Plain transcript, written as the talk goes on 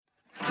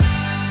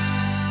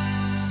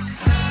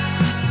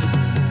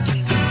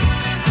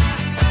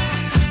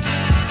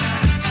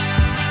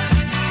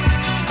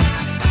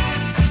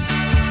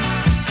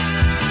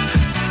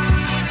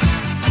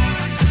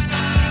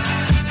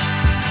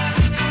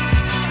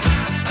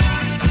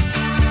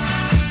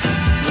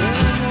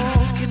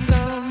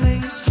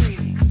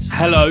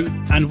Hello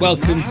and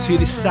welcome to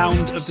the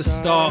sound of the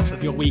start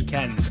of your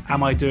weekend.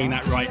 Am I doing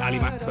that right, Ali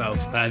Maxwell?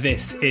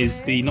 This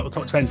is the Not the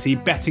Top 20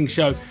 betting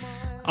show.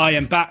 I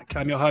am back.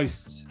 I'm your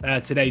host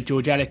today,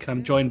 George Ellick, and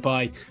I'm joined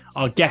by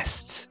our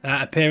guest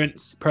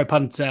appearance, pro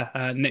punter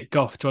Nick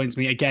Goff joins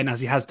me again, as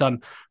he has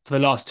done for the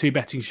last two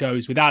betting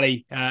shows with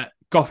Ali.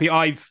 Goffy,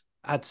 I've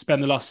had to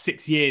spend the last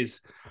 6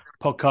 years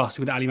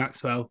podcasting with Ali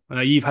Maxwell.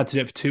 You've had to do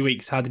it for 2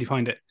 weeks. How did you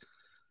find it?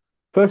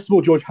 First of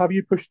all, George, have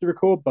you pushed the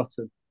record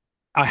button?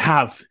 I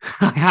have.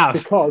 I have.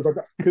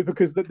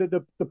 Because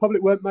the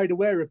public weren't made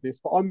aware of this,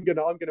 but I'm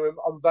gonna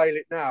unveil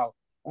it now.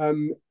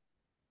 Um,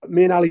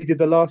 Me and Ali did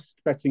the last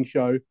betting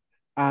show,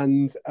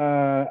 and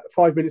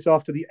 5 minutes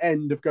after the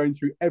end of going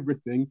through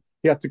everything,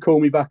 he had to call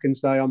me back and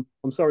say,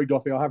 "I'm sorry,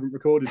 Goffy, I haven't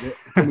recorded it.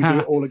 Can we do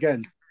it all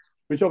again?"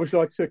 Which obviously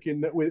I took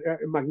in that with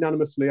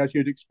magnanimously, as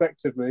you'd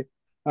expect of me.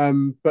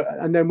 And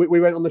then we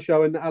went on the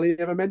show, and Ali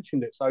never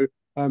mentioned it. So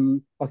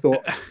I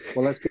thought,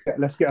 well,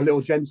 let's get a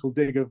little gentle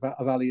dig of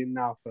Ali in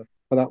now for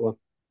that one.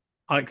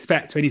 I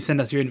expect when you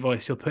send us your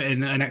invoice, you'll put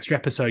in an extra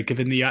episode,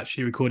 given that you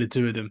actually recorded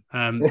two of them.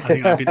 I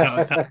think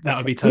that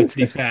would be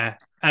totally fair.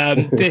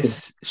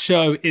 This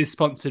show is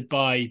sponsored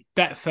by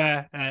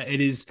Betfair.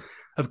 It is,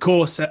 of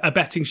course, a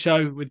betting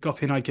show with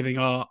Goffy and I giving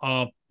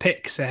our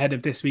picks ahead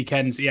of this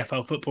weekend's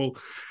EFL football.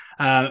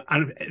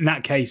 And in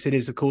that case, it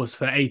is, of course,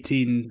 for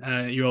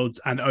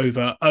 18-year-olds and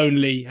over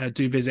only.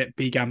 Do visit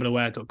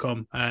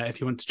begambleaware.com if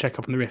you want to check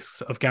up on the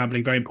risks of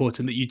gambling. Very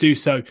important that you do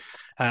so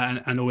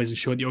and always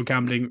ensure that you're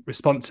gambling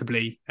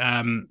responsibly.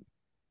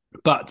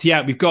 But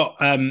yeah, we've got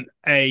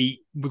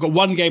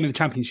one game in the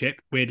Championship,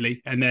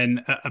 weirdly, and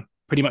then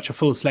pretty much a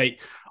full slate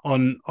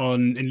on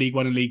in League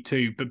One and League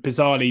Two. But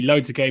bizarrely,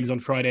 loads of games on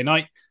Friday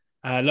night.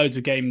 Loads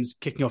of games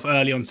kicking off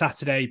early on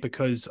Saturday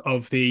because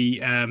of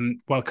the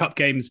World Cup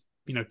games.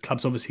 You know,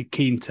 clubs obviously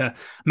keen to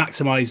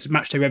maximise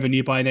matchday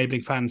revenue by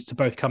enabling fans to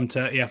both come to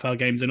EFL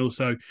games and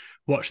also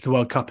watch the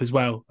World Cup as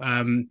well.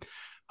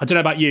 I don't know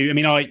about you. I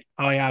mean,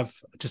 I have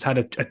just had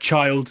a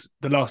child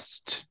the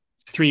last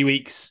 3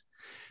 weeks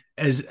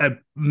as a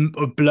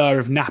blur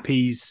of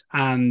nappies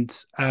and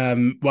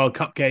World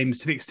Cup games,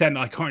 to the extent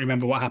that I can't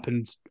remember what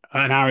happened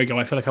an hour ago.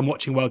 I feel like I'm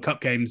watching World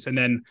Cup games, and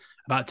then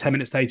about 10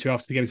 minutes later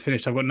after the game's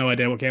finished, I've got no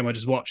idea what game I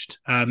just watched.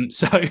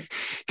 So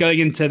going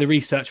into the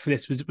research for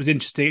this was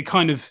interesting. It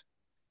kind of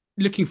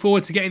looking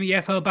forward to getting the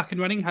EFL back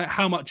and running.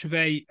 How much of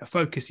a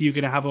focus are you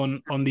going to have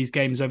on these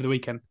games over the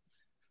weekend?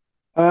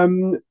 I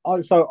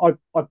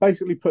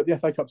basically put the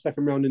FA Cup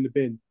second round in the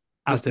bin.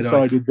 As Just did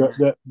I.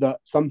 decided that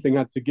something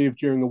had to give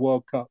during the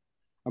World Cup.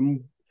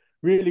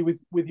 Really,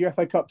 with your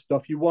FA Cup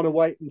stuff, you want to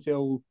wait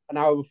until an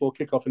hour before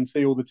kickoff and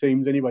see all the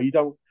teams anyway. You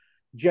don't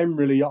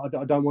generally. I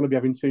don't want to be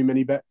having too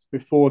many bets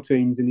before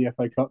teams in the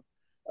FA Cup.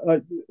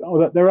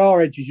 There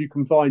are edges you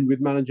can find with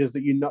managers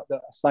that that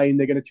are saying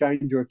they're going to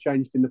change or have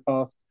changed in the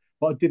past,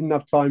 but I didn't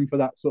have time for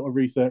that sort of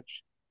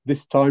research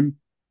this time.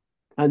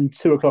 And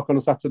 2 o'clock on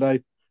a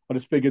Saturday, I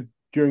just figured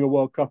during a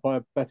World Cup I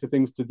have better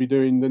things to be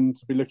doing than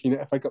to be looking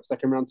at FA Cup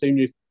second round team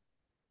news.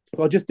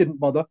 So I just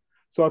didn't bother.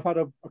 So I've had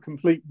a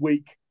complete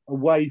week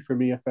away from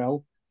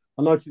EFL.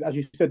 I noticed, as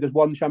you said, there's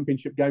one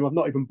Championship game. I've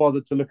not even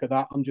bothered to look at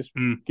that. I'm just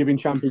giving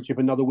Championship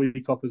another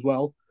week off as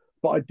well.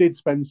 But I did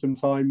spend some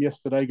time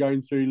yesterday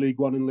going through League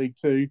One and League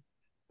Two,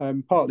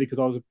 partly because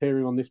I was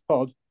appearing on this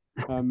pod,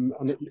 and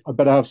I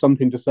better have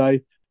something to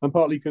say, and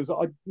partly because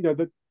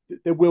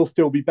there will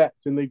still be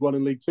bets in League One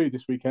and League Two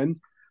this weekend.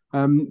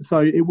 So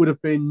it would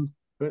have been,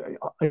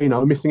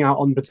 missing out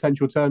on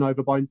potential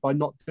turnover by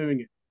not doing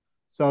it.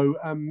 So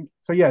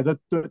yeah, the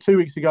 2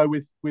 weeks ago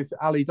with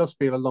Ali does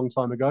feel a long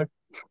time ago,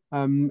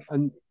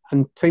 and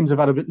teams have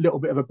had a little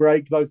bit of a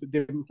break. Those that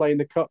didn't play in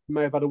the cup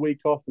may have had a week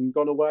off and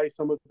gone away.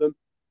 Some of them.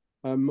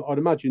 I'd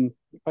imagine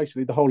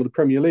basically the whole of the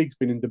Premier League's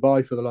been in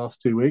Dubai for the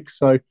last 2 weeks.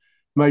 So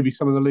maybe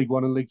some of the League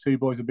One and League Two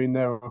boys have been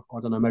there. Or,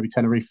 I don't know, maybe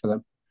Tenerife for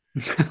them.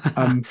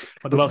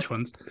 Or the Welsh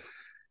ones.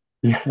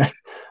 Yeah.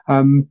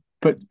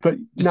 But just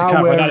now to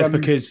clarify, we're that is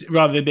because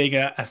rather than being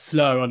a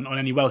slur on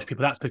any Welsh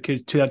people, that's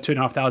because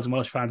 2,500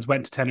 Welsh fans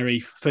went to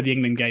Tenerife for the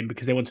England game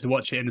because they wanted to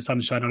watch it in the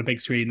sunshine on a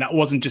big screen. That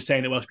wasn't just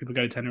saying that Welsh people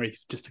go to Tenerife,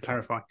 just to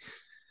clarify.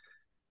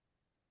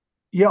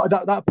 Yeah,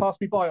 that passed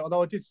me by.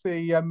 Although I did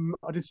see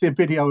a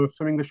video of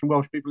some English and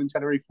Welsh people in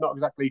Tenerife, not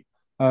exactly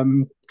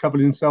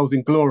covered themselves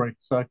in glory.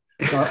 So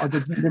I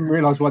didn't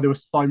realise why there were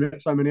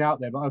so many out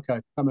there. But okay,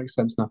 that makes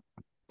sense now.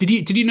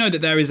 Did you know that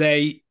there is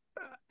a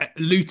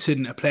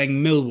Luton are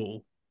playing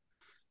Millwall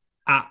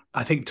at,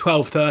 I think,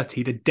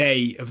 12:30 the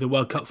day of the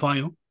World Cup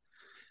final,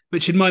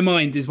 which in my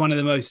mind is one of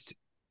the most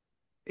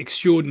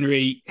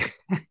extraordinary.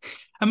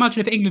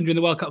 Imagine if England were in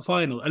the World Cup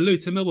final, a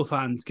Luton Millwall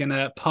fan's going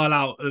to pile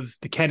out of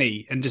the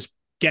Kenny and just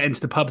get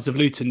into the pubs of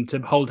Luton to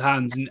hold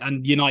hands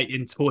and unite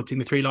in supporting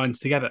the three lions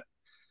together.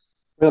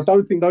 I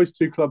don't think those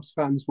two clubs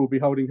fans will be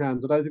holding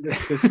hands. I don't think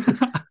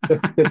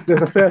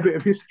there's a fair bit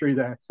of history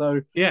there.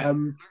 So yeah,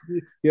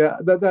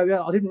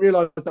 I didn't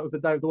realise that was the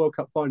day of the World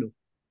Cup final.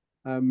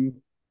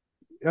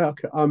 Yeah,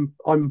 okay. I'm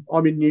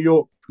in New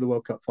York for the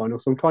World Cup final,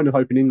 so I'm kind of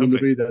hoping England will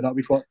be there. That'd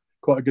be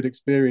quite a good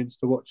experience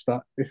to watch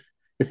that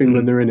if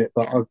England are in it,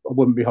 but I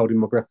wouldn't be holding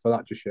my breath for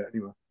that just yet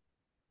anyway.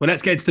 Well,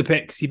 let's get into the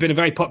picks. You've been a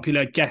very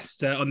popular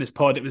guest on this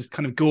pod. It was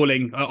kind of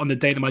galling on the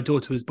day that my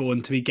daughter was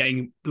born to be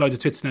getting loads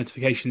of Twitter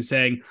notifications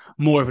saying,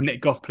 more of a Nick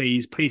Goff,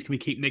 please. Please, can we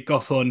keep Nick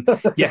Goff on?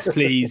 Yes,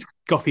 please.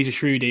 Goffy's a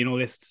Shrewdy and all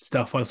this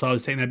stuff. So I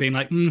was sitting there being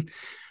like,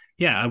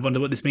 yeah, I wonder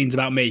what this means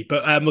about me.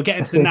 But we'll get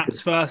into the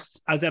Naps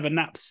first. As ever,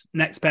 Naps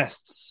next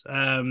bests,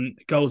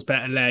 goals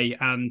bet, a lay,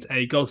 and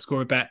a goal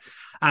scorer bet.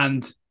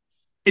 And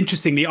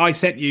interestingly, I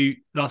sent you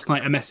last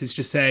night a message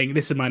just saying,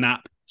 this is my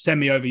nap. Send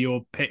me over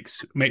your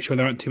picks. Make sure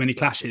there aren't too many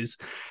clashes.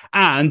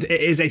 And it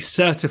is a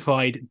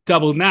certified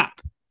double nap,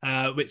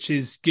 which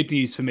is good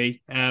news for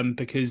me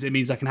because it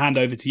means I can hand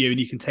over to you and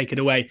you can take it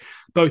away.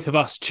 Both of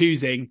us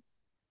choosing.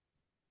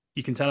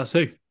 You can tell us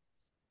who.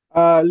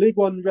 League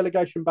One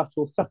relegation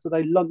battle,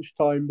 Saturday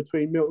lunchtime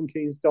between Milton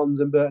Keynes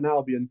Dons and Burton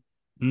Albion.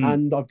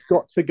 And I've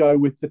got to go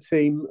with the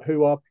team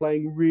who are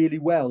playing really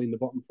well in the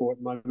bottom four at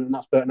the moment, and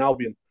that's Burton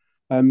Albion.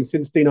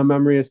 Since Dino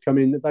Mamri has come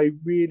in, they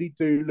really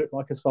do look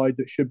like a side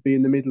that should be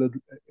in the middle of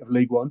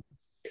League One.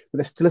 But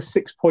there's still a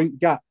 6-point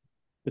gap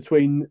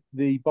between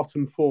the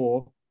bottom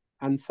four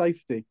and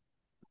safety.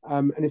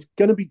 And it's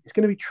going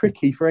to be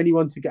tricky for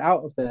anyone to get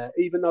out of there,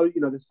 even though,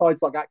 the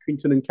sides like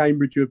Accrington and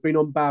Cambridge who have been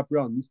on bad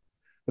runs,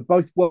 they're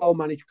both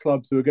well-managed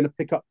clubs who are going to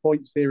pick up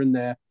points here and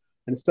there.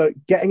 And so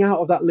getting out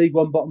of that League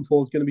One bottom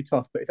four is going to be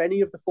tough. But if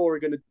any of the four are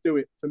going to do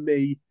it, for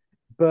me,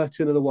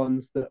 Burton are the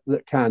ones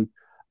that can.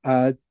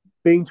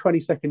 Being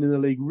 22nd in the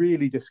league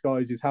really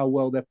disguises how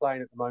well they're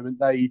playing at the moment.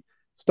 They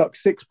stuck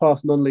 6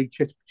 past non-league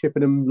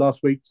Chippenham last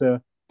week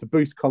to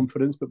boost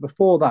confidence. But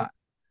before that,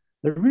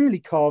 they really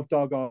carved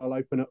Argyle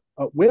open at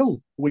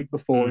will the week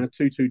before in a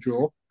 2-2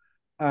 draw.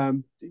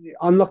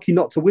 Unlucky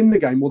not to win the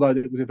game, although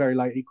it was a very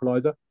late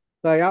equaliser.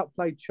 They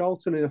outplayed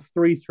Charlton in a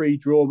 3-3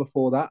 draw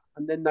before that.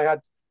 And then they had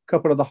a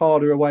couple of the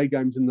harder away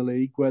games in the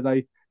league where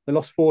they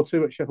lost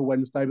 4-2 at Sheffield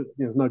Wednesday, but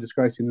there's no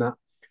disgrace in that.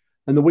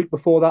 And the week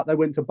before that, they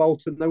went to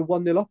Bolton. They were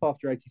 1-0 up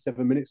after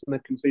 87 minutes, and they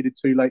conceded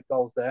 2 late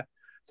goals there.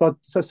 So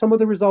some of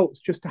the results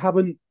just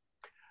haven't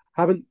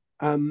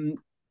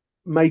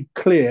made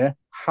clear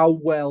how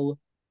well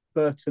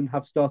Burton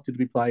have started to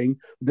be playing.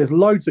 There's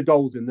loads of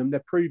goals in them.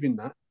 They're proving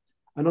that.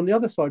 And on the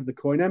other side of the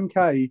coin,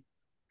 MK,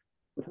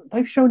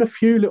 they've shown a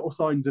few little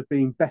signs of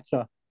being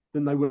better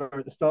than they were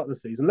at the start of the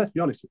season. Let's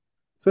be honest,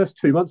 first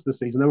 2 months of the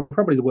season, they were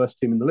probably the worst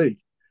team in the league.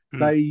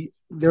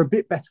 They're a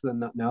bit better than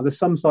that now. There's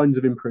some signs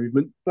of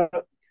improvement,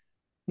 but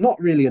not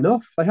really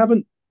enough. They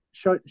haven't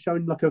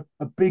shown like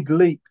a big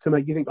leap to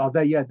make you think,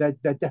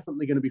 they're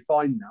definitely going to be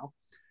fine now.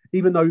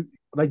 Even though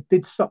they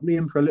did suck me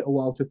in for a little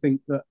while to think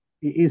that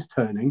it is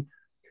turning.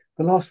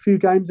 The last few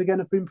games again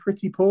have been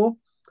pretty poor.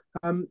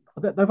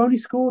 They've only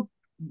scored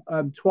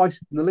twice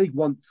in the league,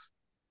 once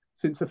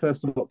since the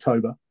 1st of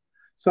October.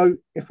 So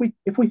if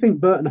we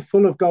think Burton are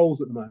full of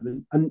goals at the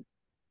moment, and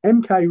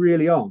MK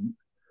really aren't,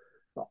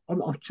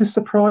 I'm just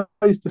surprised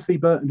to see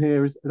Burton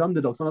here as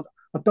underdogs. And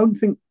I don't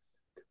think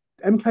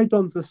MK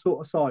Dons are the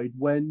sort of side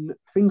when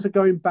things are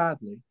going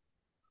badly,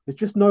 there's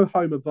just no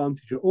home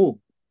advantage at all.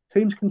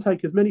 Teams can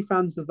take as many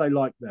fans as they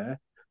like there.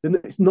 Then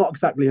it's not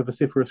exactly a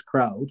vociferous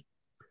crowd.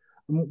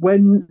 And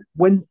when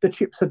the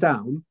chips are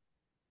down,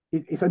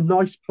 it's a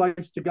nice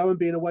place to go and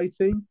be an away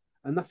team.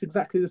 And that's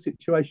exactly the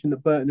situation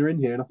that Burton are in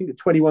here. And I think at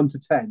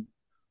 21-10,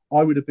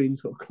 I would have been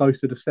sort of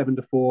closer to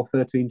 7-4,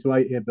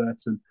 13-8 here,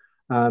 Burton.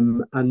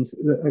 And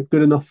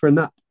good enough for a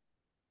nap.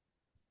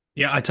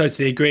 Yeah, I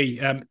totally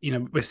agree.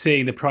 We're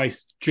seeing the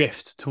price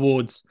drift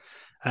towards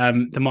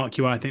the mark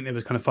you want. I think there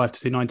was kind of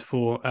 5-2,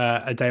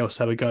 9-4 a day or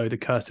so ago, the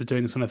curse of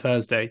doing this on a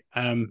Thursday.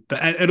 But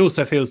it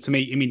also feels to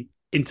me,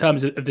 in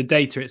terms of the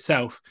data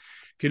itself,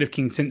 if you're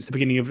looking since the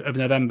beginning of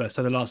November,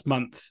 so the last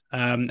month,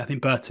 I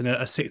think Burton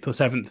are 6th or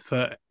 7th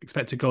for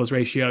expected goals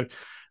ratio.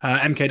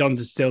 MK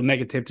Dons is still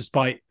negative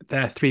despite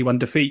their 3-1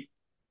 defeat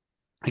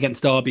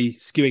against Derby,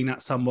 skewing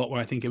that somewhat, where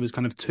I think it was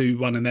kind of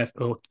 2-1 in their,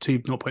 or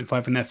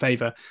 0.5 in their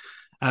favour.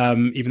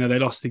 Even though they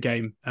lost the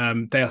game,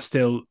 they are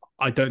still,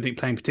 I don't think,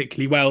 playing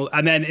particularly well.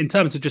 And then in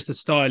terms of just the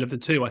style of the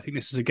two, I think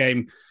this is a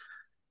game,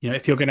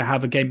 if you're going to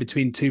have a game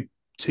between two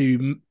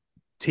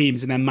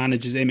teams and their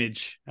manager's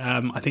image,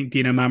 I think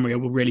Dino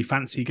Mamria will really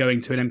fancy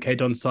going to an MK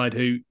Don side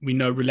who we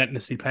know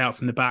relentlessly play out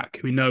from the back,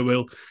 who we know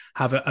will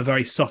have a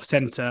very soft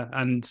centre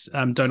and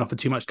don't offer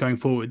too much going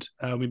forward.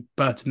 With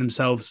Burton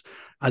themselves,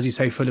 as you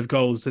say, full of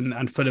goals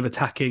and full of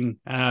attacking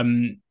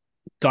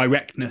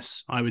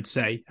directness, I would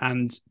say.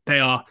 And they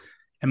are,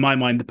 in my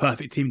mind, the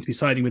perfect team to be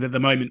siding with at the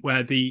moment,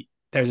 where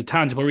there's a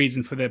tangible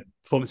reason for the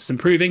performances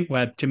improving,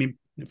 where Jimmy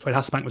Floyd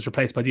Hasselbank was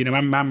replaced by Dino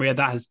Mamria.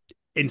 That has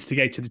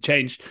instigated the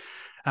change.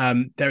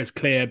 There is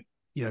clear,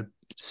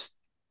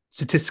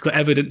 statistical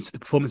evidence that the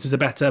performances are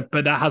better,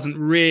 but that hasn't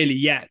really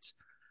yet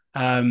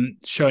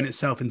shown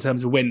itself in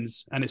terms of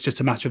wins. And it's just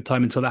a matter of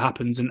time until that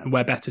happens. And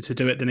we're better to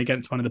do it than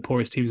against one of the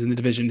poorest teams in the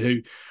division, who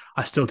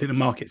I still think the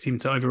market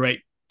seemed to overrate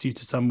due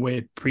to some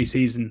weird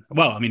pre-season.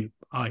 Well,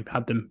 I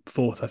had them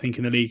 4th, I think,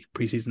 in the league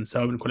pre-season,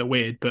 so I wouldn't call it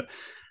weird, but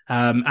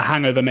a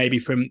hangover maybe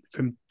from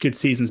good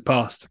seasons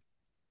past.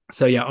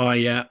 So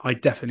yeah, I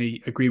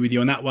definitely agree with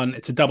you on that one.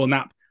 It's a double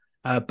nap.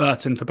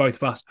 Burton for both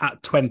of us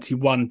at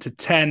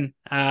 21-10.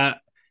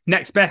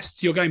 Next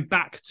best, you're going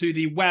back to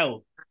the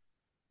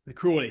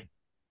Crawley.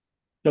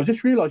 I've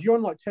just realised you're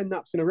on like 10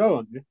 naps in a row,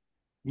 aren't you?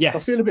 So I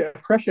feel Yes. a bit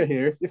of pressure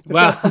here. If the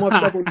first time I've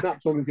Well, double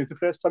napped on it's the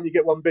first time you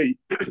get one beat,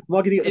 am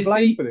I going to get the is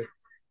blame the for this?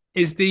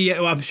 is the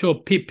well, I'm sure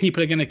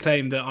people are going to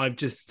claim that I've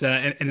just in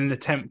an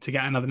attempt to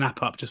get another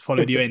nap up just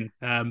followed you in,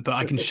 but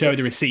I can show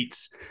the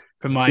receipts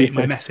from my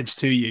Yeah. message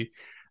to you.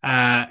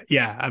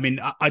 Yeah, I mean,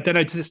 I don't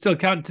know. Does it still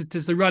count?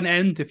 Does the run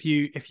end if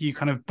you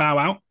kind of bow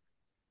out?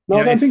 No,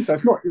 You I know, don't think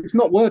if so. It's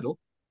not Wordle.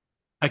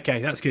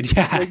 okay, that's good.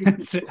 Yeah, Yeah,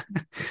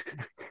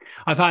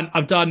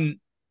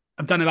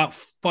 I've done about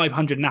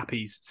 500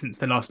 nappies since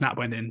the last nap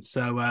went in,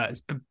 so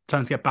it's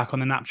time to get back on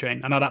the nap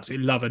train, and I'd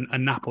absolutely love a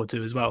nap or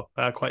two as well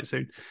quite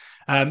soon.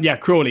 Yeah,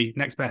 Crawley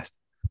next best.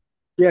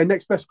 yeah.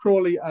 Next best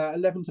Crawley,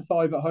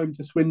 11-5 at home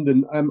to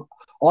Swindon.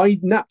 I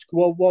napped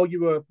while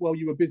you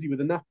were busy with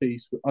the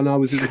nappies, and I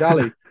was with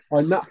Ali.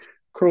 I napped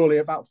Crawley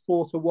about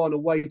 4-1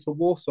 away to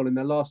Walsall in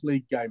their last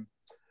league game.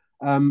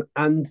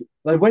 And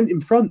they went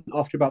in front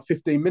after about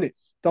 15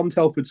 minutes. Dom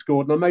Telford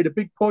scored, and I made a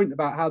big point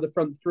about how the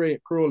front three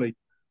at Crawley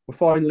were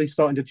finally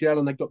starting to gel,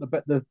 and they got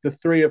the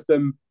three of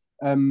them,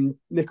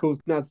 Nichols,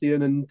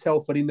 Nazian, and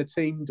Telford in the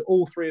team,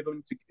 all three of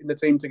them in the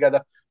team together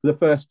for the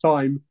first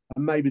time,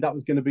 and maybe that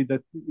was going to be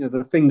the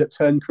thing that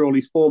turned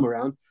Crawley's form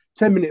around.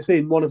 10 minutes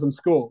in, one of them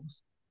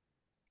scores,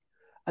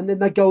 and then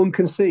they go and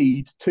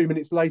concede 2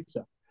 minutes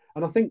later.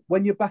 And I think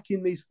when you're back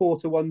in these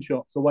 4-1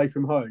 shots away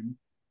from home,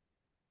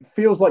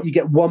 feels like you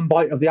get one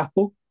bite of the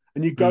apple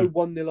and you go Mm.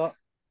 1-0 up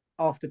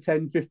after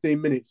 10, 15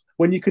 minutes.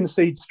 When you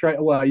concede straight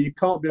away, you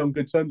can't be on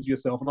good terms with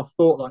yourself. And I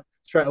thought like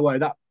straight away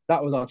that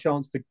was our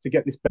chance to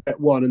get this bet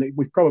won. And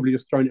we've probably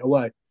just thrown it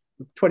away.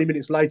 20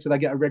 minutes later, they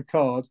get a red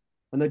card.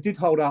 And they did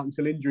hold out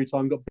until injury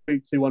time, got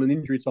beat 2-1 in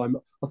injury time.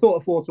 I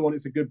thought a 4-1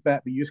 is a good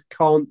bet, but you just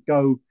can't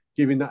go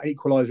giving that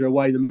equaliser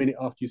away the minute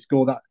after you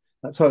score. That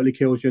totally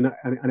kills you,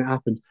 and it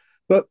happened.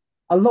 But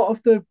a lot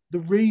of the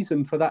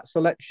reason for that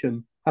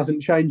selection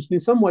hasn't changed. In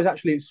some ways,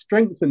 actually, it's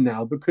strengthened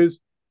now because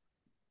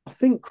I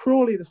think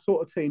Crawley are the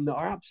sort of team that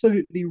are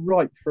absolutely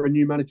ripe for a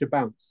new manager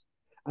bounce.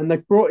 And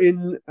they've brought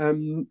in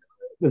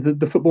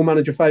the football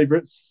manager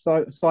favourites,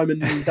 Simon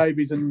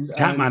Davies and,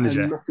 Camp and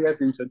manager. Matthew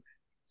Edrington.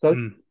 So,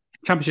 Mm.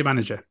 Championship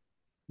manager.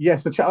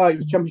 yes, he was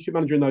championship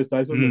manager in those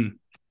days, wasn't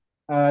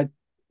Mm.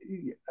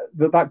 he?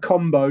 That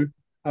combo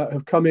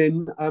have come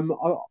in. I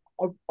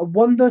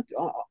wonder.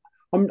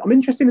 I'm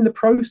interested in the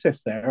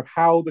process there of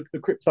how the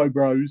crypto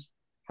bros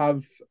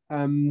have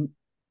um,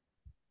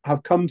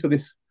 have come to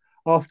this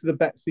after the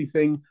Betsy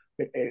thing.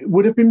 It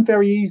would have been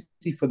very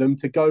easy for them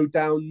to go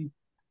down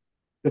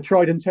the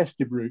tried and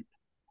tested route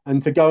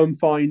and to go and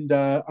find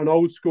an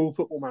old school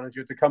football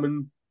manager to come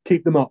and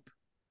keep them up.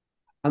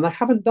 And they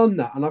haven't done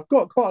that. And I've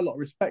got quite a lot of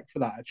respect for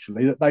that,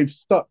 actually, that they've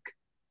stuck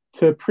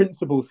to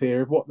principles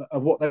here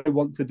of what they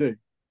want to do.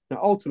 Now,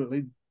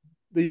 ultimately,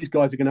 these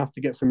guys are going to have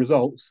to get some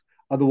results.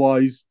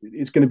 Otherwise,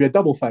 it's going to be a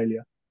double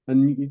failure.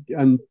 And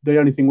the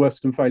only thing worse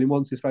than failing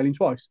once is failing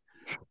twice.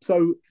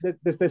 So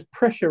there's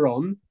pressure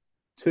on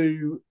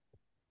to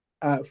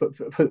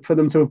for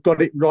them to have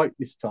got it right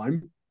this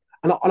time.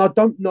 And I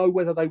don't know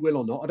whether they will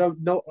or not. I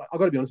don't know. I've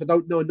got to be honest. I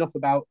don't know enough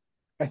about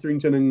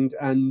Etherington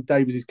and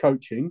Davies'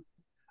 coaching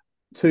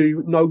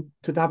to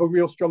have a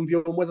real strong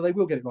view on whether they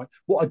will get it right.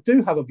 What I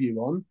do have a view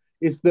on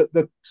is that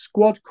the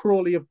squad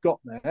Crawley have got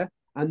there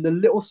and the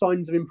little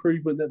signs of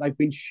improvement that they've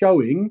been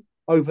showing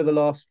over the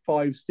last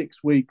 5-6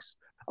 weeks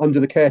under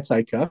the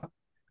caretaker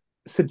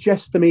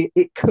suggests to me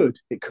it could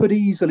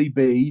easily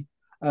be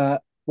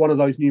one of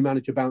those new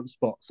manager bounce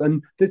spots.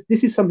 And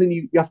this is something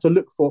you have to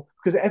look for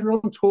because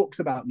everyone talks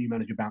about new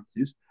manager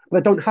bounces,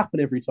 but they don't happen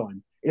every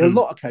time. In a Mm.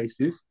 lot of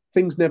cases,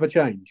 things never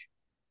change.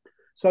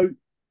 So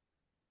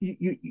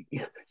you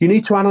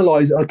need to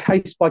analyze on a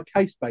case by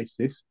case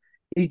basis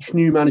each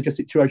new manager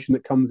situation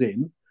that comes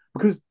in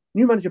because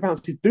new manager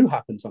bounces do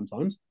happen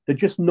sometimes. They're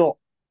just not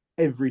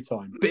every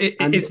time. But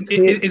And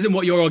it isn't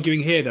what you're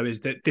arguing here, though,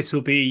 is that this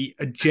will be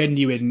a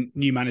genuine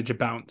new manager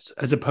bounce,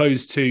 as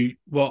opposed to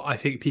what I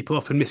think people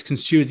often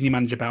misconstrue as a new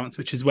manager bounce,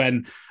 which is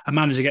when a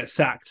manager gets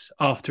sacked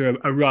after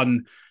a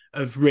run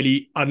of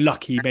really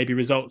unlucky maybe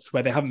results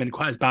where they haven't been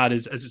quite as bad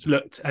as it's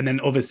looked. And then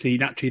obviously,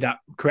 naturally, that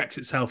corrects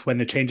itself when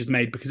the change is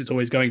made because it's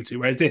always going to.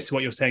 Whereas this,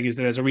 what you're saying is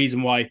that there's a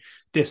reason why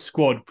this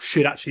squad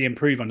should actually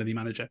improve under the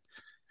manager.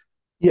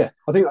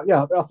 I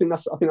think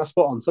that's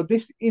spot on. So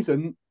this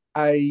isn't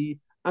a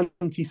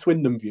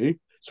anti-Swindon view.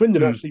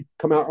 Swindon Mm. actually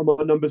come out on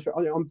my numbers.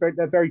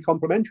 They're very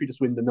complimentary to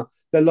Swindon.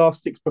 Their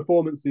last 6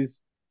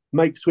 performances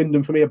make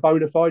Swindon for me a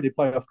bona fide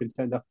playoff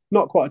contender.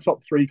 Not quite a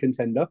top three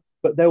contender,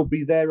 but they'll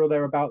be there or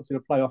thereabouts in a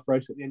playoff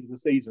race at the end of the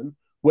season.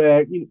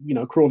 Where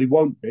Crawley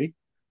won't be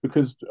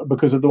because of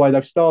the way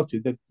ththey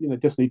started. They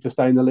just need to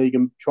stay in the league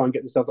and try and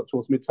get themselves up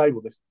towards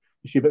mid-table this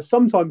year. But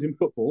sometimes in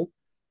football,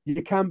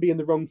 you can be in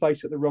the wrong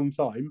place at the wrong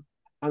time.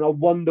 And I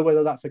wonder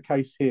whether that's a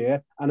case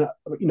here. And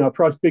a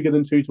price bigger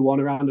than 2-1,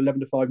 around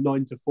 11-5,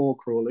 9-4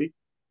 Crawley.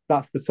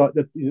 that's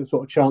the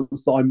sort of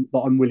chance that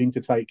I'm willing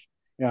to take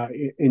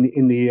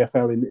in the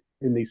EFL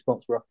in these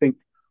spots where I think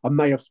I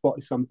may have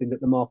spotted something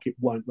that the market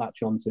won't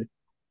latch onto.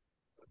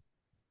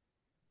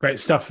 Great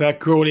stuff there.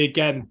 Crawley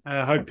again,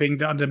 hoping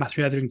that under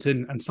Matthew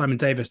Etherington and Simon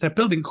Davis, they're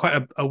building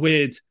quite a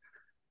weird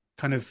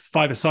kind of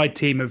five-a-side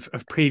team of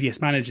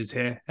previous managers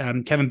here.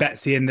 Kevin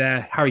Betsy in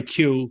there, Harry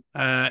Kewell,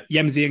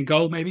 Yemzi in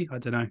goal, maybe. I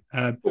don't know.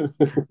 I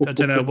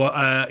don't know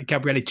what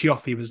Gabriele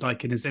Cioffi was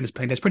like in his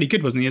playing days. Pretty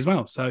good, wasn't he, as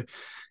well? So,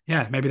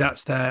 yeah, maybe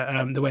that's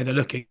the way they're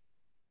looking.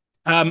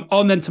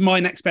 On then to my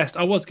next best,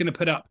 I was going to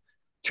put up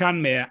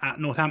Tranmere at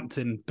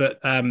Northampton,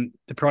 but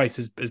the price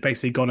has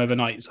basically gone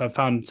overnight. So I've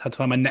had to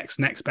find my next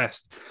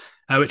best,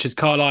 which is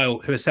Carlisle,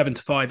 who are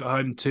 7-5 at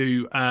home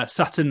to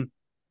Sutton.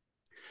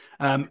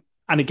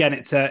 And again,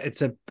 it's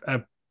a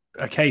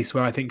case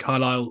where I think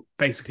Carlisle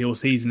basically all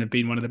season have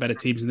been one of the better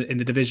teams in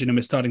the division, and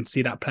we're starting to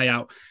see that play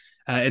out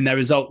in their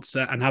results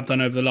and have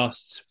done over the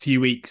last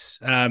few weeks.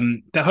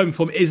 Their home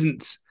form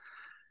isn't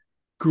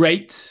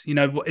great.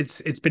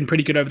 It's been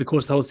pretty good over the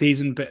course of the whole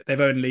season, but they've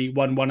only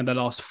won one of the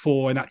last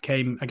four, and that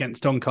came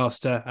against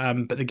Doncaster.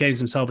 But the games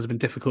themselves have been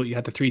difficult. You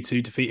had the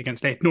 3-2 defeat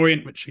against Leyton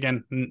Orient, which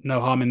again,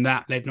 no harm in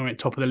that. Leyton Orient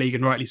top of the league,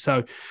 and rightly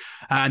so.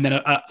 And then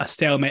a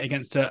stalemate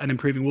against an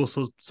improving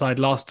Walsall side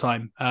last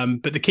time.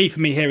 But the key for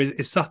me here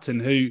is Sutton,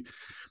 who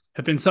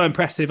have been so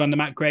impressive under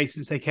Matt Gray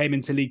since they came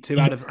into League Two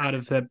out of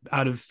the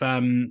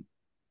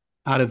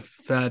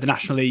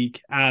National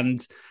League,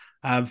 and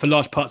for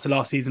large parts of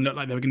last season looked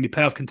like they were going to be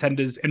playoff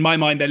contenders. In my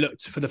mind, they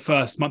looked for the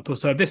first month or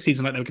so of this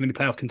season like they were going to be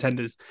playoff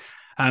contenders.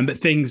 But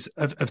things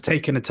have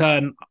taken a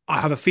turn. I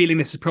have a feeling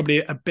this is probably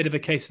a bit of a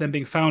case of them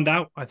being found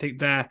out. I think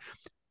their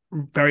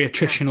very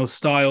attritional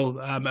style,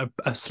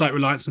 a slight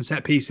reliance on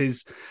set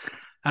pieces,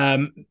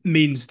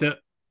 means that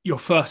your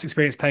first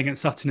experience playing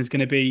against Sutton is going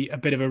to be a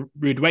bit of a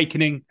rude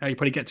awakening. You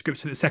probably get to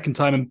grips with it the second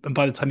time, and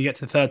by the time you get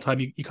to the third time,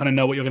 you kind of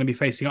know what you're going to be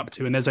facing up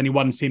to. And there's only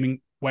one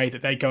seeming way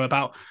that they go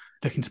about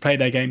looking to play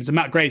their games. And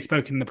Matt Gray's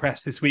spoken in the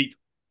press this week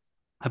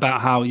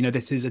about how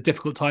this is a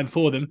difficult time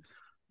for them,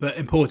 but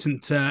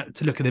important to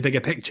look at the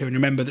bigger picture and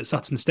remember that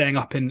Sutton staying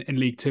up in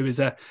League Two is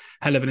a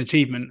hell of an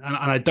achievement. And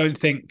I don't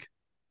think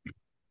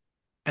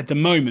at the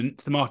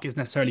moment the market is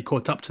necessarily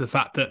caught up to the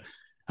fact that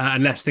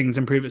unless things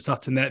improve at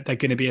Sutton, they're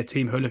going to be a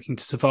team who are looking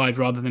to survive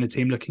rather than a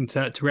team looking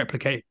to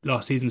replicate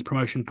last season's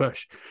promotion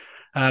push.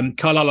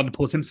 Carlisle under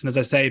Paul Simpson, as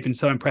I say, have been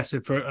so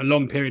impressive for a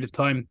long period of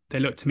time.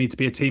 They look to me to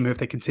be a team who, if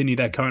they continue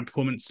their current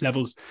performance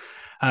levels,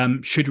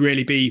 should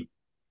really be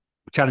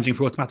challenging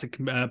for automatic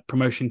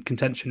promotion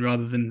contention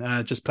rather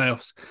than just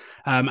playoffs.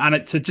 And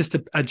it's just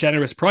a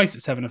generous price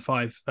at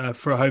 7-5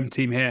 for a home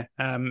team here.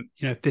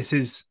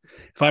 If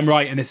I'm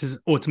right, and this is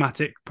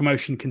automatic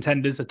promotion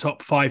contenders, a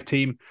top 5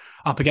 team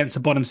up against a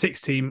bottom 6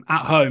 team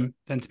at home,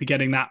 then to be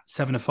getting that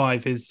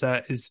 7-5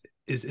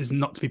 is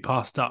not to be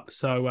passed up.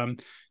 So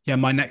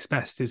my next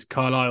best is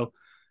Carlisle.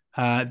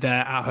 They're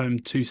at home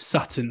to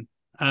Sutton.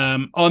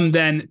 On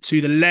then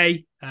to the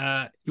lay.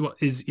 What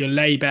is your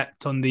lay bet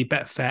on the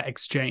Betfair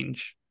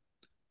exchange?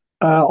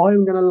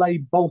 I'm going to lay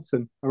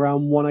Bolton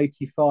around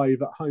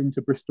 185 at home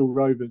to Bristol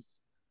Rovers,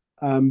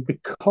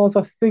 because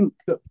I think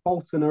that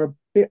Bolton are a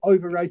bit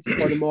overrated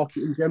by the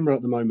market in general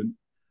at the moment.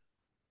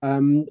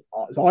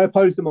 So I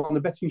opposed them on the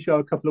betting show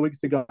a couple of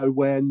weeks ago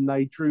when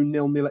they drew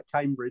 0-0 at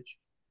Cambridge.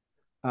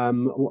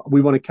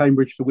 We wanted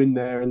Cambridge to win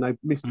there, and they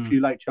missed a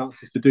few late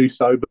chances to do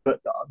so. But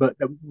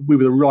we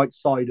were the right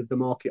side of the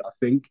market, I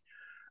think.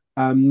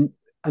 And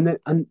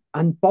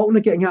Bolton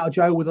are getting out of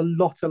jail with a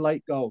lot of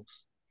late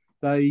goals.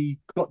 They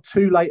got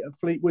 2 late at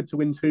Fleetwood to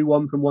win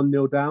 2-1 from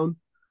 1-0 down.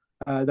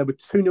 They were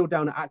 2-0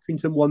 down at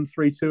Accrington,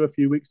 1-3-2 a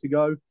few weeks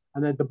ago.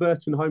 And then the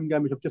Burton home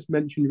game, which I've just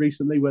mentioned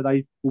recently, where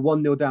they were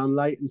 1-0 down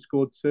late and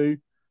scored 2.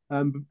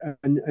 And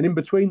in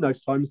between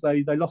those times,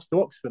 they lost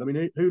to Oxford. I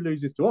mean, who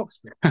loses to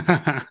Oxford?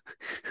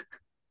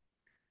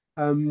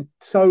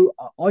 So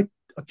I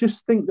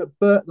just think that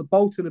the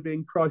Bolton are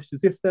being priced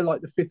as if they're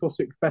like the 5th or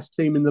 6th best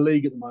team in the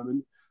league at the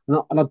moment.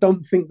 And I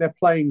don't think they're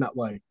playing that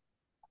way.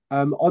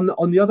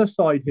 On the other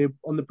side here,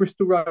 on the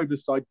Bristol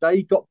Rovers side,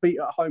 they got beat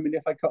at home in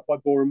the FA Cup by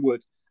Boreham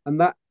Wood,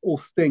 and that will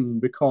sting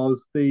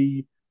because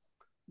the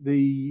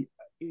being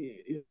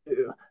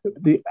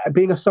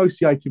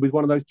associated with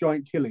one of those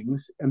giant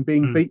killings and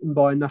being beaten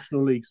by a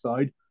National League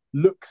side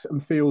looks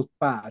and feels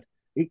bad.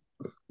 The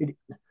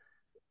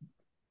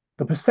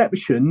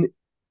perception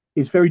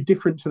is very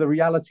different to the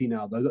reality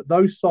now, though, that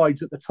those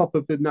sides at the top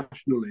of the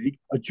National League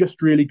are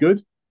just really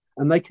good,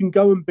 and they can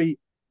go and beat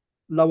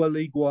lower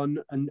League One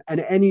and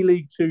any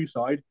League Two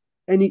side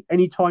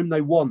any time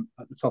they want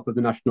at the top of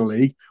the National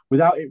League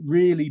without it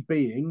really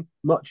being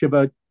much of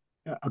a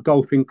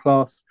golfing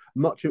class.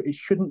 It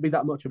shouldn't be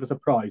that much of a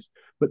surprise,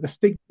 but the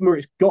stigma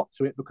it's got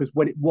to it, because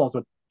when it was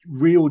a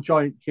real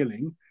giant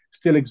killing,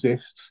 still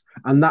exists,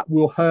 and that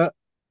will hurt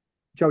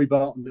Joey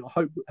Barton. It'll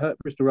hurt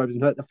Bristol Rovers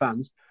and hurt the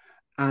fans.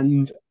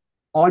 And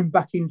I'm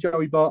backing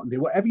Joey Barton here.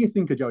 Whatever you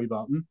think of Joey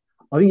Barton,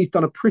 I think he's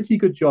done a pretty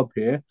good job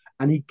here,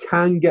 and he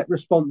can get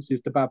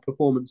responses to bad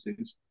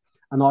performances.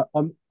 And I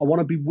want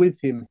to be with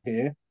him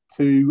here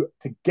to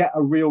get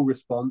a real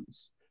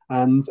response.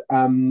 And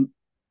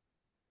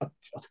I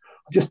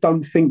just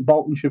don't think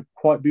Bolton should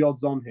quite be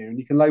odds on here. And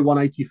you can lay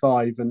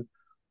 185, and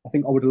I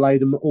think I would lay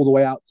them all the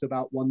way out to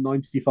about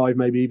 195,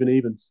 maybe even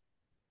evens.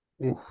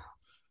 Ooh,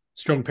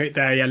 strong pick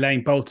there. Yeah,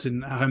 laying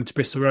Bolton at home to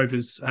Bristol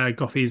Rovers.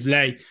 Goffey's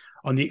lay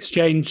on the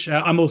exchange.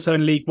 I'm also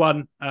in League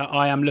One.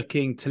 I am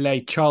looking to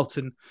lay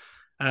Charlton,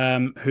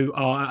 who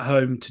are at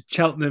home to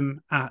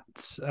Cheltenham at.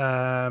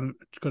 Got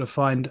to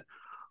find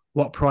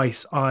what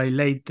price I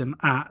laid them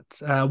at.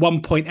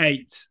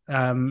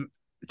 1.8.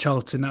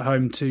 Charlton at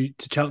home to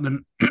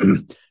Cheltenham.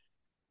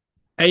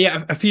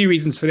 Yeah, a few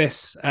reasons for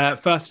this.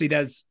 Firstly,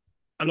 there's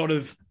a lot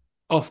of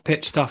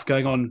off-pitch stuff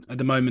going on at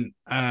the moment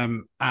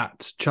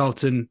at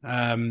Charlton.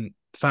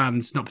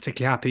 Fans not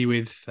particularly happy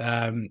with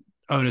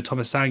owner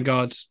Thomas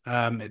Sandgaard.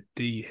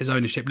 His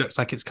ownership looks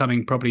like it's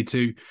coming probably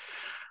to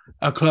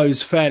a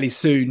close fairly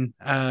soon,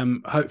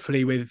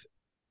 hopefully with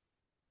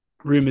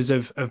rumours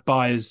of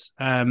buyers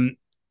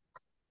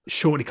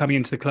shortly coming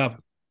into the club.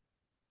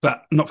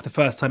 But not for the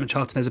first time at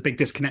Charlton. There's a big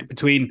disconnect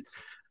between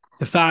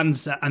the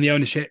fans and the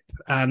ownership.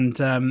 And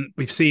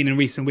we've seen in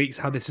recent weeks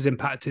how this has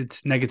impacted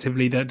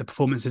negatively the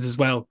performances as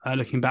well.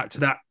 Looking back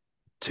to that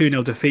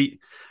 2-0 defeat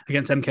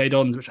against MK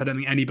Dons, which I don't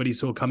think anybody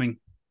saw coming.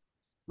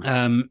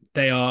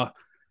 They are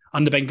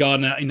under Ben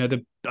Garner.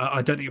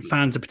 I don't think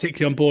fans are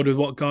particularly on board with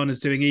what Garner's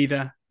doing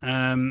either.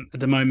 At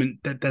the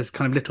moment, there's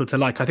kind of little to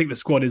like. I think the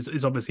squad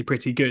is obviously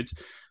pretty good.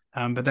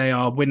 But they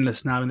are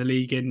winless now in the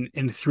league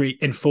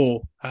in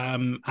four.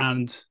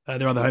 And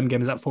their other home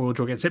game is that 4-4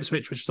 draw against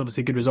Ipswich, which is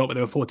obviously a good result, but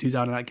they were 4-2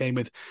 down in that game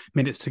with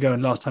minutes to go.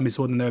 And last time we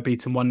saw them, they were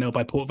beaten 1-0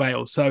 by Port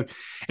Vale. So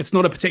it's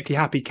not a particularly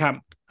happy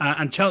camp.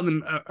 And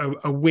Cheltenham,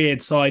 a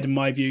weird side in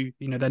my view.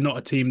 They're not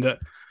a team that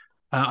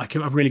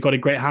I've really got a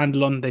great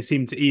handle on. They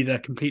seem to either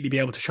completely be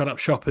able to shut up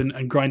shop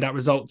and grind out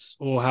results,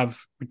 or have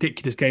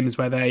ridiculous games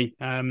where they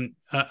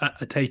are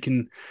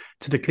taken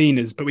to the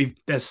cleaners. But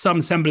there's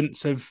some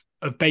semblance of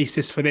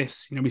basis for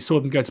this. We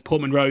saw them go to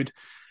Portman Road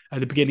at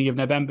the beginning of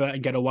November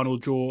and get a 1-1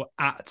 draw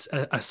at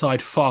a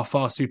side far,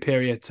 far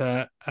superior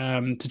to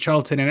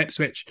Charlton and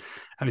Ipswich.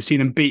 And we've seen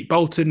them beat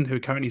Bolton, who are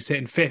currently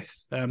sitting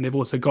fifth. They've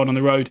also gone on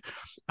the road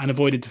and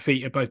avoided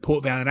defeat at both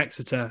Port Vale and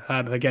Exeter,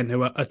 again,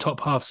 who are top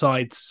half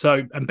sides.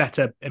 So, and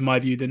better, in my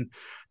view, than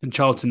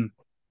Charlton.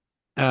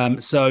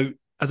 So,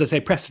 as I say,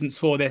 precedents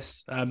for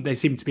this. They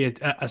seem to be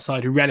a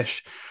side who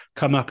relish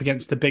come up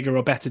against the bigger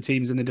or better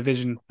teams in the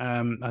division.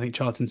 I think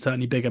Charlton's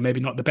certainly bigger,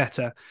 maybe not the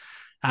better.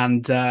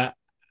 And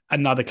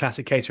another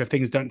classic case where if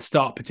things don't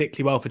start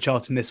particularly well for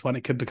Charlton this one,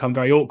 it could become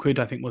very awkward.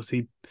 I think we'll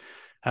see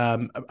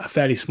a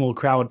fairly small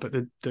crowd, but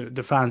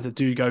the fans that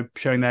do go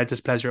showing their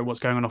displeasure at what's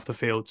going on off the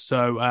field.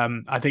 So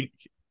I think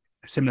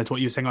similar to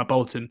what you were saying about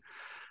Bolton,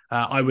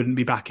 I wouldn't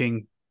be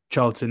backing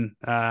Charlton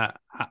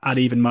at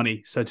even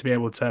money. So to be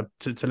able to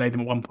lay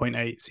them at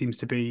 1.8 seems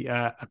to be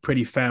a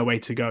pretty fair way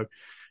to go.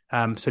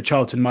 So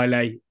Charlton, my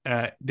lay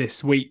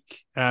this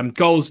week.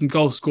 Goals and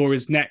goal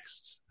scorers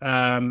next.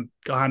 I'll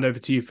hand over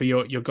to you for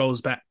your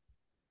goals bet.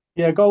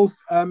 Yeah, goals.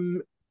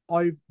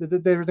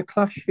 There is a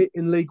clash hit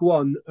in League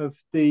One of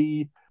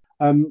the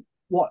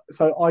what.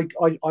 So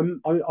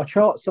I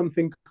chart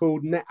something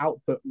called net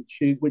output,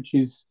 which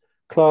is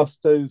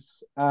classed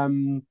as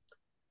the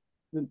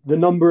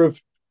number of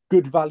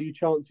good value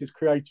chances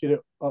created at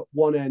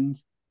one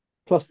end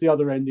plus the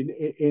other end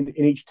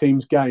in each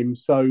team's game.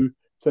 So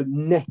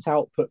net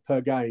output per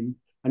game.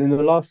 And in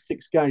the last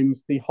 6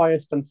 games, the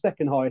highest and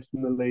second highest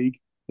in the league,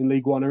 in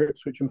League One, are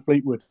Ipswich and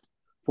Fleetwood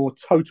for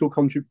total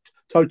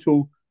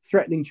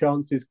threatening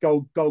chances,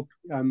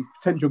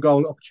 potential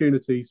goal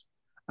opportunities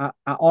at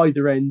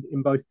either end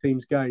in both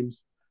teams'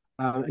 games.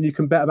 And you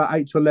can bet about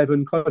 8 to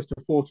 11, close to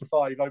 4 to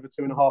 5, over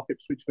 2.5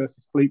 Ipswich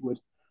versus Fleetwood,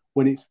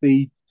 when it's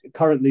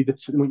currently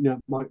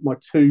my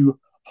 2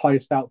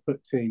 highest output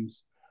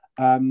teams.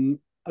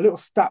 A little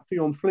stat for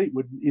you on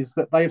Fleetwood is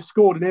that they have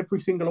scored in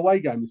every single away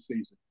game this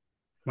season.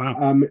 Wow.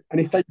 And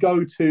if they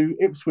go to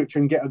Ipswich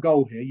and get a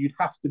goal here, you'd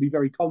have to be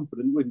very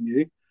confident, wouldn't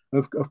you,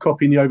 of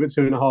copying the over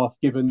 2.5,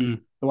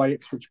 given the way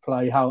Ipswich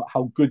play,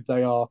 how good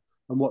they are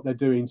and what they're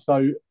doing.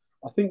 So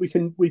I think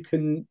we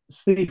can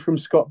see from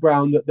Scott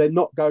Brown that they're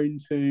not going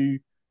to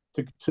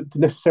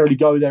necessarily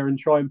go there and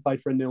try and play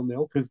for a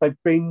 0-0, because they've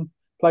been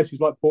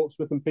places like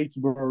Portsmouth and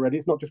Peterborough already.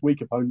 It's not just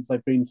weak opponents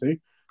they've been to.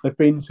 They've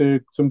been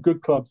to some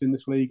good clubs in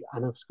this league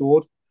and have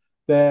scored.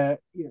 Their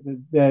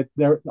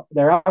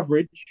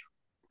average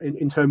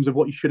in terms of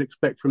what you should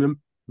expect from them,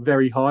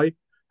 very high.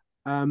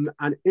 And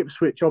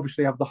Ipswich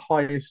obviously have the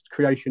highest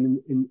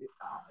creation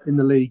in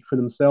the league for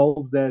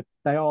themselves. They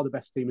are the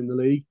best team in the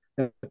league.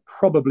 They're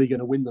probably going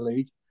to win the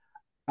league.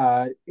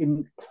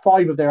 In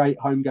 5 of their 8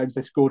 home games,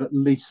 they scored at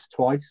least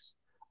twice.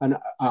 And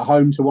at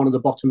home to one of the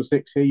bottom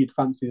 6 here, you'd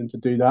fancy them to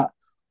do that.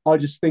 I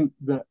just think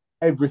that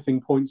everything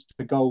points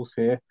to goals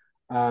here.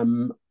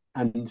 And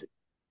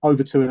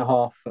over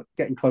 2.5,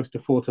 getting close to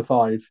 4 to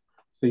 5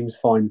 seems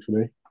fine for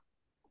me.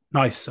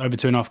 Nice, over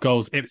 2.5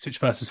 goals. Ipswich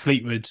versus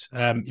Fleetwood.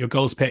 Your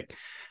goals pick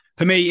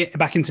for me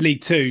back into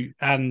League Two,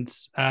 and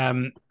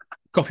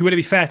Goffey, would it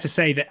be fair to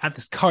say that at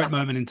this current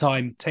moment in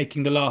time,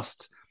 taking the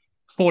last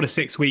 4 to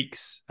 6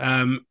 weeks,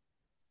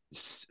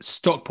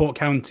 Stockport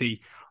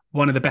County,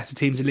 one of the better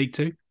teams in League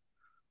Two?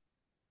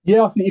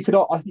 Yeah, I think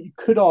you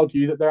could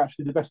argue that they're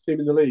actually the best team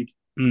in the league.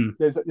 Mm.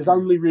 There's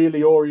only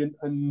really Orient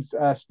and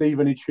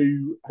Stevenage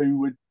who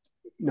would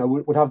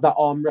have that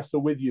arm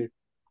wrestle with you.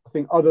 I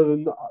think other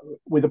than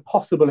with a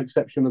possible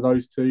exception of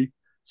those two,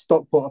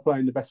 Stockport are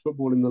playing the best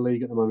football in the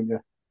league at the moment. Yeah.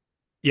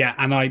 Yeah,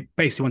 and I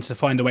basically wanted to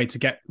find a way to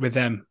get with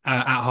them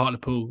at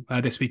Hartlepool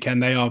this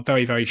weekend. They are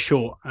very, very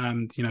short,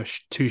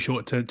 too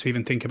short to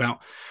even think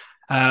about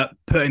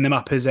putting them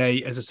up as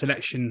a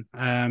selection.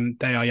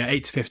 They are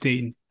 8 to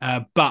 15,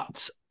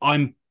 but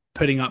I'm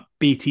putting up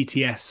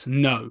BTTS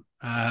no,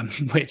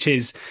 which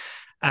is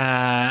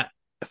 4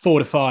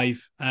 to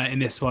 5 in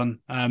this one,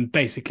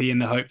 basically in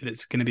the hope that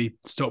it's going to be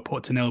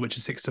Stockport to 0, which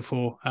is 6 to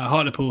 4.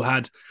 Hartlepool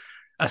had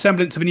a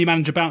semblance of a new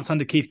manager bounce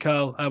under Keith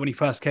Curle when he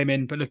first came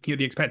in, but looking at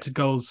the expected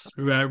goals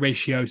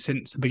ratio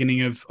since the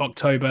beginning of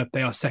October,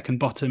 they are second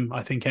bottom.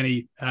 I think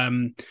any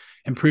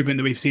improvement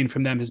that we've seen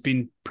from them has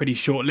been pretty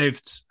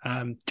short-lived.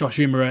 Josh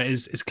Umerah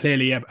is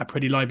clearly a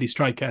pretty lively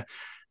striker,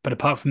 but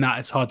apart from that,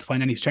 it's hard to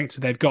find any strengths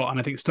that they've got. And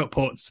I think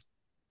Stockport's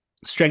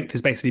strength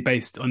is basically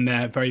based on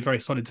their very, very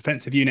solid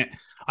defensive unit.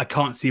 I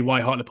can't see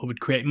why Hartlepool would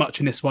create much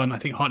in this one. I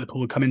think Hartlepool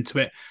will come into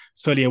it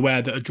fully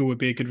aware that a draw would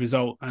be a good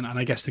result. And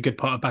I guess the good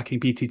part of backing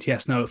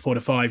BTTS now at 4 to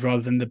 5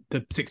 rather than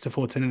the 6 to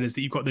 4 10 is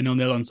that you've got the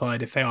 0-0 on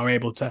side if they are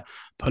able to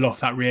pull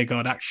off that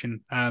rearguard action.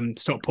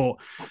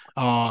 Stockport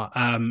are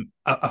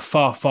a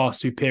far, far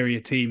superior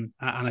team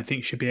and I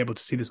think should be able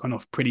to see this one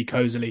off pretty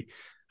cosily.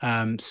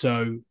 I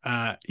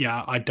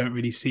don't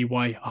really see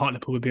why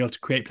Hartlepool would be able to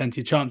create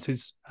plenty of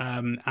chances.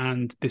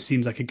 And this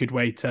seems like a good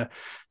way to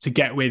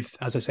get with,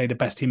 as I say, the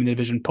best team in the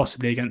division,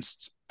 possibly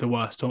against the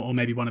worst or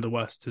maybe one of the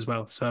worst as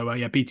well. So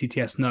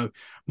BTTS, no,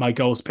 my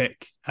goals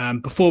pick.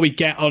 Before we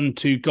get on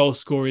to goal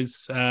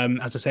scorers,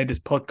 as I say, this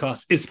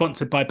podcast is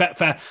sponsored by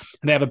Betfair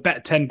and they have a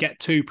Bet 10 Get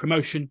 2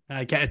 promotion.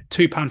 Get a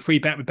 £2 free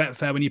bet with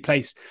Betfair when you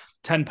place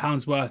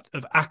 £10 worth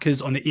of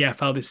ACCAs on the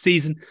EFL this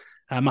season.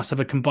 Must have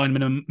a combined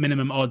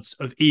minimum odds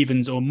of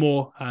evens or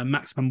more,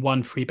 maximum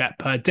 1 free bet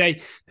per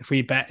day. The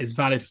free bet is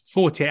valid for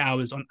 48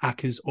 hours on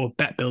ACCAs or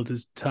Bet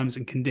Builders. Terms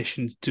and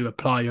conditions do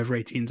apply, over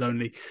 18s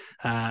only,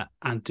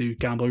 and do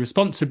gamble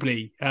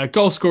responsibly.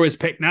 Goal scorers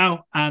pick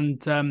now. And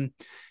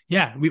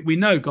we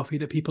know, Goffey,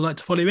 that people like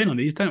to follow you in on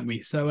these, don't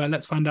we? So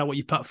let's find out what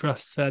you put for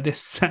us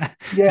this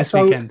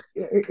weekend.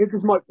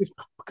 This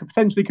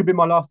potentially could be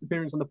my last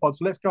appearance on the pod.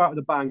 So let's go out with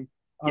a bang.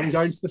 I'm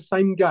going to the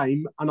same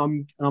game, and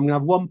I'm going to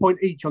have 1 point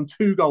each on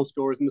 2 goal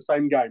scorers in the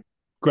same game.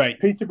 Great.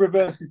 Peterborough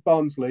versus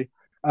Barnsley.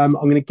 I'm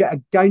going to get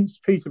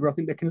against Peterborough. I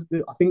think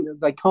that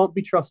they can't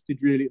be trusted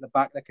really at the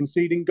back. They're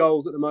conceding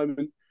goals at the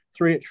moment.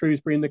 3 at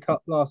Shrewsbury in the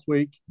Cup last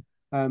week,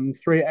 3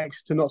 at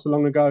Exeter not so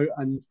long ago,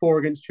 and 4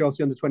 against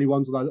Chelsea under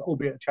 21s, although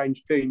albeit a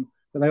changed team.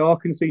 But they are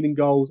conceding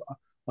goals.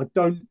 I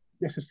don't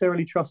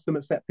necessarily trust them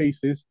at set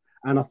pieces,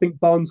 and I think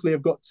Barnsley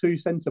have got 2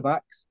 centre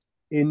backs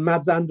in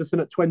Mads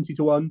Anderson at 20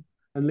 to 1.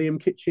 And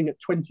Liam Kitching at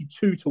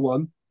 22 to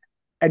 1,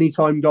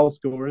 anytime goal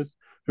scorers,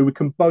 who we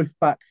can both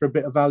back for a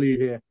bit of value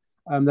here.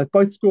 They've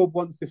both scored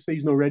once this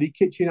season already.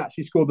 Kitching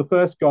actually scored the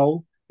first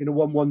goal in a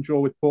 1-1 draw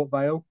with Port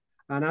Vale,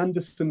 and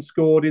Anderson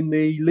scored in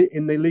the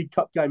League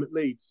Cup game at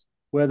Leeds,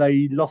 where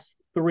they lost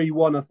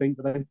 3-1, I think,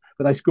 but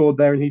they scored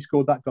there and he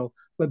scored that goal.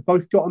 So they've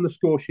both got on the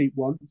score sheet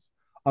once.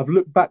 I've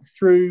looked back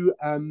through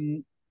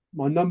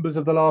my numbers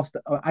of the last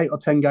 8 or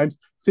 10 games.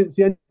 Since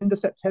the end of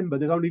September,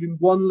 there's only been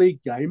 1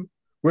 league game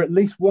where at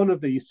least one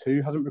of these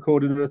two hasn't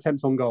recorded an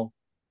attempt on goal.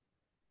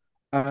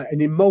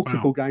 And in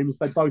multiple games,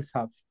 they both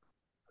have.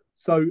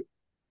 So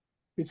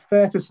it's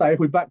fair to say if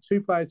we back 2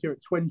 players here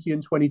at 20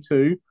 and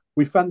 22,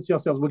 we fancy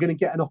ourselves, we're going to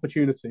get an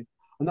opportunity.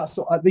 And that's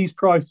at these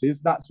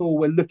prices, that's all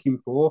we're looking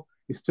for,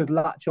 is to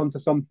latch onto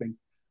something.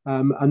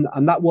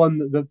 And that one,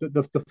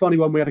 the funny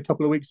one we had a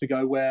couple of weeks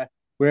ago where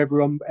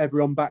everyone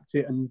backed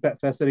it and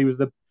Betfair said he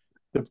was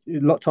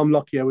Tom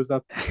Lockyer was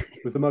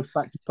the most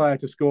backed player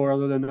to score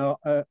other than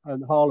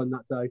Haaland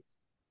that day.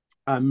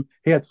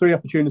 He had 3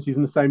 opportunities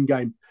in the same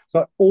game.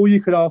 So all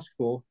you could ask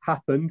for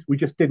happened. We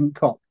just didn't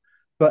cop.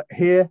 But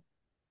here,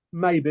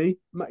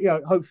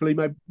 hopefully,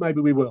 maybe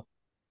we will.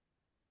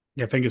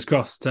 Yeah, fingers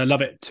crossed.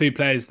 Love it. 2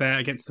 players there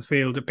against the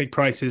field at big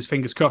prices.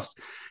 Fingers crossed.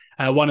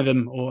 One of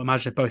them, or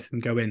imagine if both of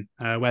them go in.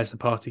 Where's the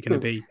party going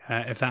to be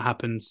if that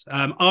happens?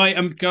 I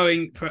am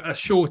going for a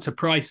shorter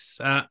price.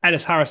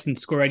 Ellis Harrison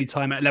to score any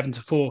time at 11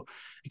 to 4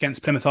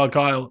 against Plymouth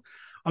Argyle.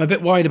 I'm a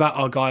bit worried about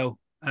Argyle.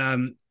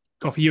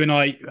 Goffey, you and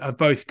I have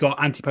both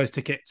got anti-post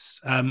tickets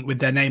with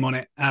their name on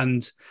it.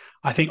 And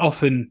I think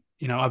often,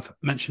 I've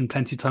mentioned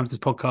plenty of times this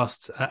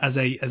podcast as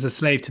a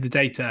slave to the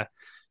data.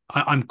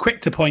 I'm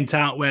quick to point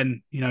out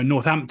when,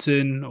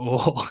 Northampton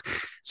or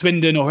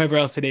Swindon or whoever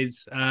else it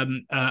is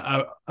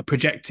are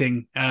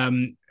projecting,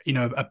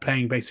 are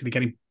playing, basically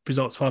getting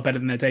results far better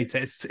than their data.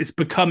 It's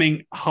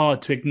becoming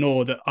hard to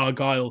ignore that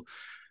Argyle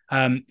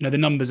The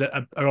numbers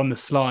are on the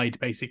slide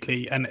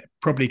basically, and it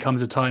probably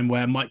comes a time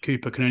where Mike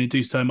Cooper can only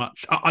do so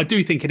much. I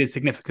do think it is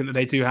significant that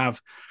they do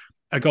have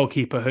a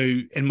goalkeeper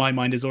who, in my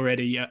mind, is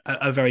already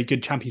a very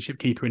good championship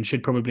keeper and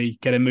should probably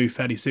get a move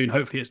fairly soon.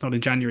 Hopefully it's not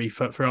in January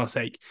for our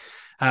sake.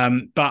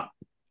 But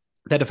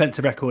their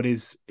defensive record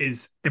is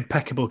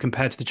impeccable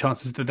compared to the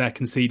chances that they're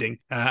conceding.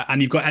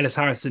 And you've got Ellis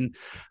Harrison,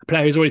 a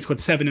player who's already scored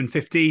 7 and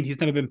 15. He's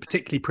never been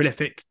particularly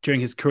prolific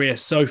during his career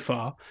so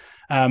far.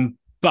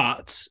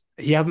 But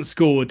he hasn't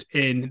scored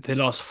in the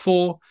last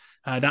 4.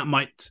 That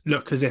might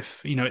look as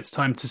if, it's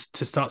time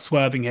to start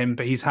swerving him,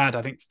 but he's had,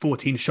 I think,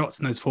 14 shots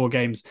in those 4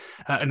 games,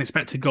 and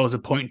expected goals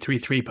of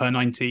 0.33 per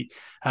 90.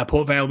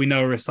 Port Vale, we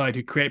know, are a side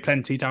who create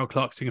plenty. Darryl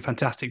Clark's doing a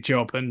fantastic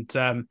job, and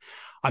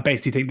I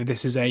basically think that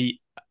this is a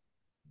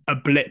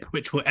blip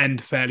which will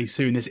end fairly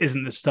soon. This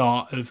isn't the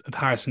start of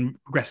Harrison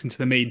regressing to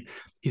the mean.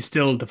 He's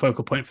still the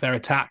focal point for their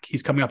attack.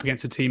 He's coming up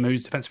against a team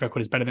whose defensive record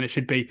is better than it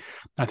should be.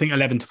 I think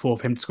 11-4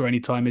 for him to score any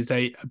time is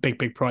a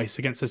big price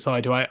against a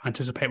side who I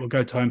anticipate will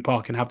go to home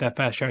park and have their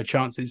fair share of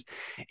chances,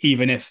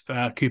 even if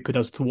Cooper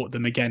does thwart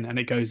them again and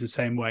it goes the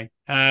same way.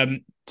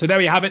 So there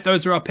we have it.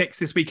 Those are our picks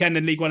this weekend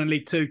in League One and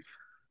League Two.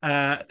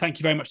 Thank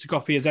you very much to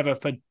Goffey as ever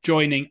for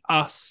joining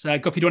us.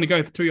 Goffey, do you want to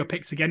go through your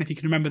picks again if you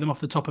can remember them off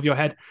the top of your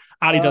head?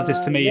 Ali does this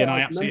to me and I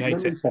absolutely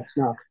hate it.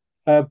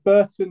 Now.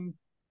 Burton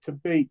to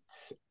beat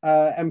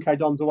MK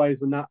Dons away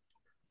as a nap.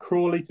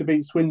 Crawley to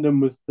beat Swindon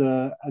was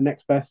the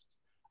next best.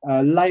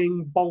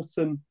 Laying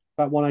Bolton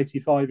about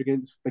 185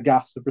 against the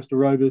Gas of Bristol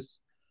Rovers.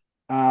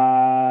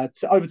 To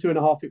over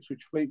 2.5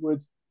 Ipswich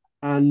Fleetwood.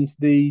 And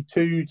the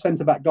 2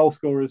 centre-back goal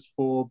scorers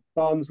for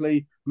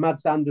Barnsley,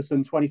 Mads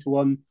Anderson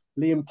 20-1.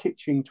 Liam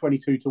Kitching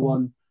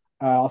 22-1.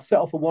 I'll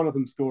settle for one of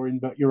them scoring,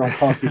 but you're on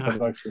party for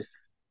both.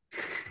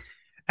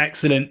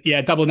 Excellent.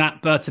 Yeah, double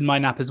nap, Burton my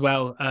nap as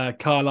well.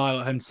 Carlisle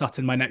at home,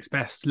 Sutton my next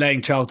best.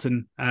 Laying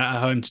Charlton at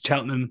home to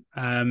Cheltenham.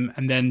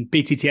 And then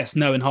BTTS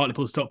no and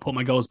Hartlepool Stockport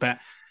my goals bet.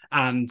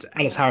 And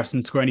Ellis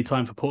Harrison score any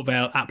time for Port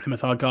Vale at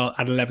Plymouth Argyle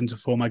at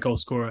 11-4 my goal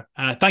scorer.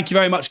 Thank you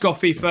very much,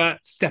 Goffey, for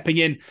stepping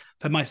in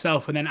for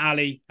myself and then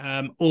Ali.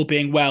 All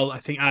being well, I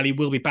think Ali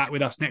will be back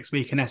with us next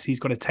week unless he's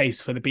got a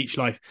taste for the beach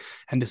life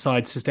and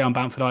decides to stay on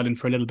Bamford Island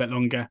for a little bit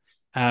longer.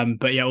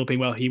 But yeah, all being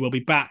well, he will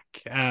be back.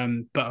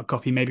 But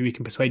Goffey, maybe we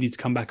can persuade you to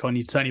come back on.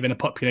 You've certainly been a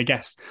popular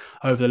guest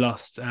over the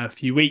last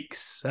few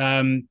weeks.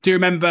 Do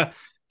remember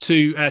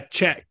to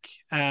check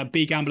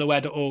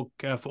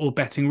begambleaware.org for all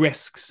betting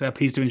risks.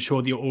 Please do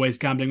ensure that you're always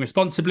gambling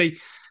responsibly.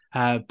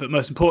 But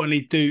most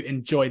importantly, do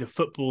enjoy the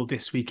football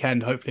this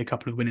weekend. Hopefully a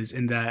couple of winners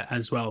in there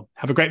as well.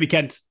 Have a great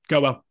weekend.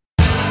 Go well.